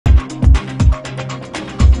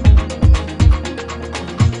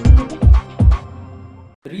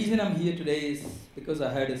The reason I'm here today is because I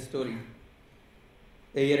heard a story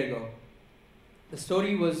a year ago. The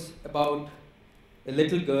story was about a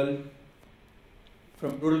little girl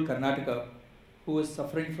from rural Karnataka who was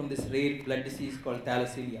suffering from this rare blood disease called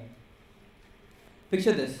thalassemia.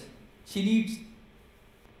 Picture this, she needs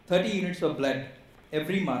 30 units of blood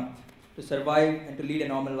every month to survive and to lead a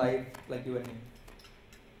normal life like you and me.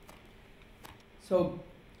 So,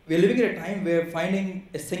 we're living at a time where finding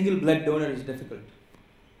a single blood donor is difficult.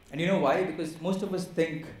 And you know why? Because most of us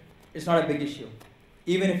think it's not a big issue.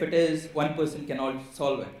 Even if it is, one person can all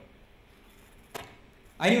solve it.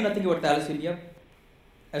 I knew nothing about thalassemia.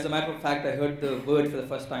 As a matter of fact, I heard the word for the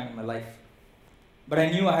first time in my life. But I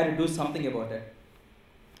knew I had to do something about it.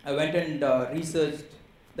 I went and researched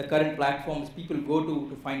the current platforms people go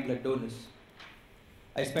to find blood donors.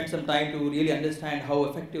 I spent some time to really understand how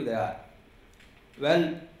effective they are.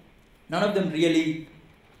 Well, none of them really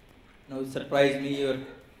surprised me or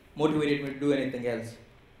motivated me to do anything else.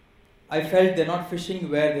 I felt they're not fishing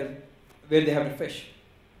where they have to fish.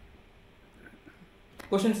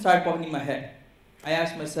 Questions started popping in my head. I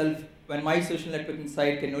asked myself, when my social networking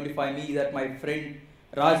site can notify me that my friend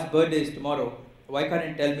Raj's birthday is tomorrow, why can't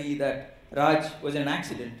it tell me that Raj was in an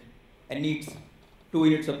accident and needs 2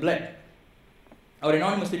 units of blood? Or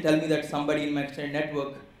anonymously tell me that somebody in my extended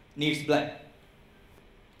network needs blood.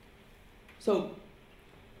 So,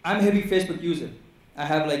 I'm a heavy Facebook user. I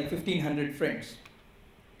have like 1,500 friends,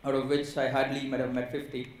 out of which I hardly might have met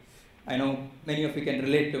 50. I know many of you can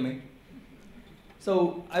relate to me.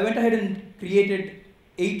 So, I went ahead and created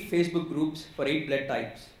 8 Facebook groups for 8 blood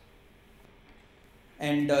types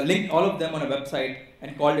and linked all of them on a website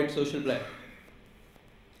and called it Social Blood.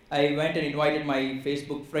 I went and invited my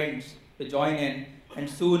Facebook friends to join in, and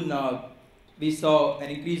soon we saw an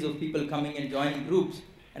increase of people coming and joining groups,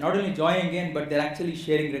 and not only joining in, but they're actually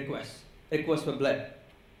sharing requests for blood.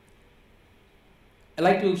 I'd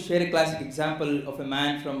like to share a classic example of a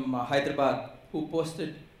man from Hyderabad who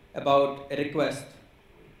posted about a request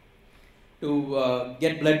to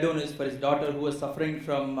get blood donors for his daughter who was suffering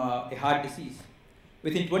from a heart disease.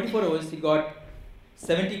 Within 24 hours, he got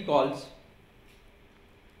 70 calls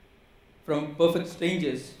from perfect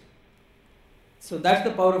strangers. So that's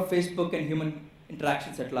the power of Facebook and human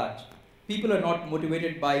interactions at large. People are not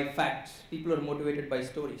motivated by facts. People are motivated by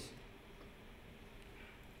stories.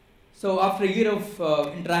 So after a year of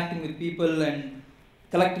interacting with people and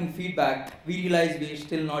collecting feedback, we realized we're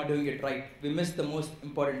still not doing it right. We missed the most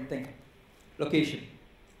important thing, location.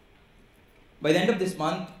 By the end of this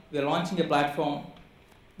month, we're launching a platform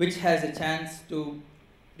which has a chance to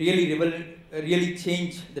really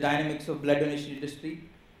change the dynamics of blood donation industry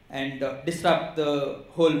and disrupt the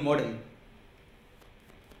whole model.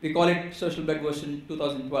 We call it Social Blood version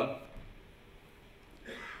 2012.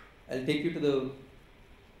 I'll take you to the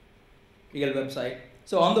real website.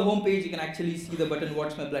 So on the home page, you can actually see the button,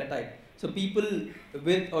 what's my blood type. So people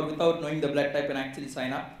with or without knowing the blood type can actually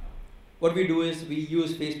sign up. What we do is we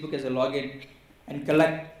use Facebook as a login and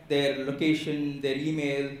collect their location, their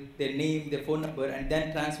email, their name, their phone number, and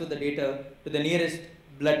then transfer the data to the nearest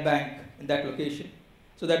blood bank in that location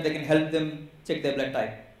so that they can help them check their blood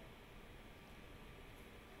type.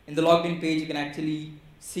 In the logged in page, you can actually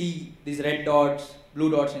see these red dots,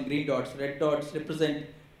 blue dots, and green dots. Red dots represent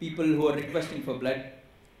people who are requesting for blood.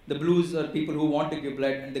 The blues are people who want to give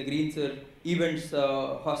blood, and the greens are events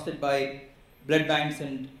hosted by blood banks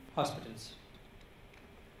and hospitals.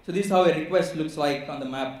 So this is how a request looks like on the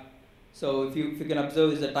map. So if you can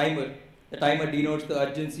observe, is a timer. The timer denotes the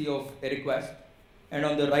urgency of a request. And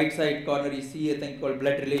on the right side corner, you see a thing called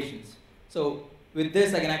blood relations. So with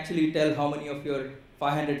this, I can actually tell how many of your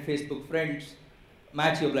 500 Facebook friends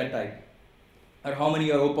match your blood type, or how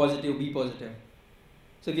many are O positive, B positive.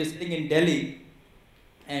 So if you're sitting in Delhi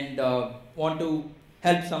and want to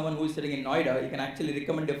help someone who is sitting in Noida, you can actually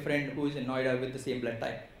recommend a friend who is in Noida with the same blood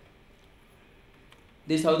type.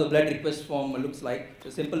 This is how the blood request form looks like. It's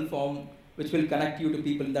a simple form which will connect you to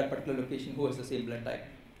people in that particular location who has the same blood type.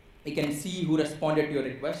 You can see who responded to your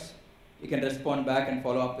request. You can respond back and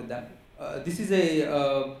follow up with them. This is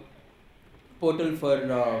a portal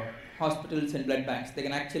for hospitals and blood banks. They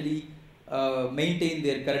can actually maintain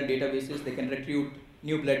their current databases. They can recruit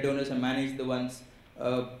new blood donors and manage the ones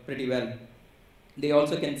pretty well. They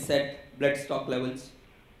also can set blood stock levels,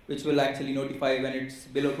 which will actually notify when it's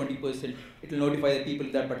below 20%. It will notify the people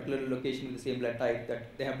in that particular location with the same blood type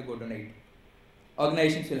that they have to go donate.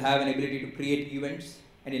 Organizations will have an ability to create events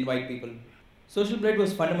and invite people. Social Blood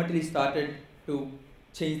was fundamentally started to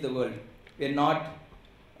change the world. We're not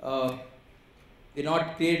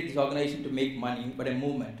created this organization to make money, but a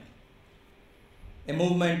movement. a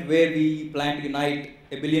movement where we plan to unite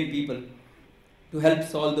 1 billion people to help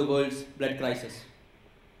solve the world's blood crisis.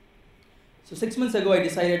 So 6 months ago, I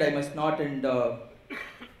decided I must not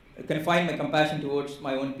confine my compassion towards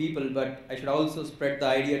my own people, but I should also spread the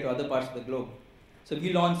idea to other parts of the globe. So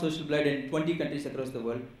we launched Social Blood in 20 countries across the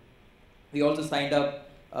world. We also signed up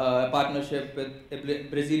a partnership with a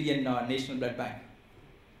Brazilian national blood bank.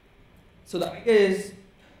 So the idea is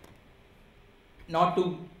not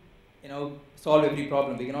to, solve every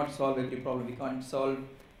problem. We cannot solve every problem. We can't solve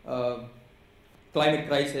climate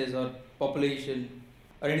crisis or population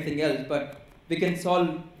or anything else, but we can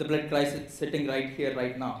solve the blood crisis sitting right here,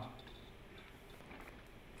 right now.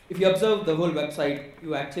 If you observe the whole website,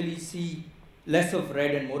 you actually see less of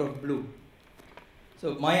red and more of blue.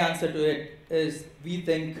 So my answer to it is, we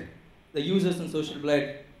think the users in Social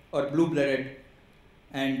Blood are blue-blooded,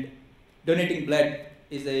 and donating blood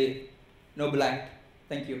is a noble act.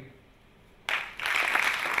 Thank you.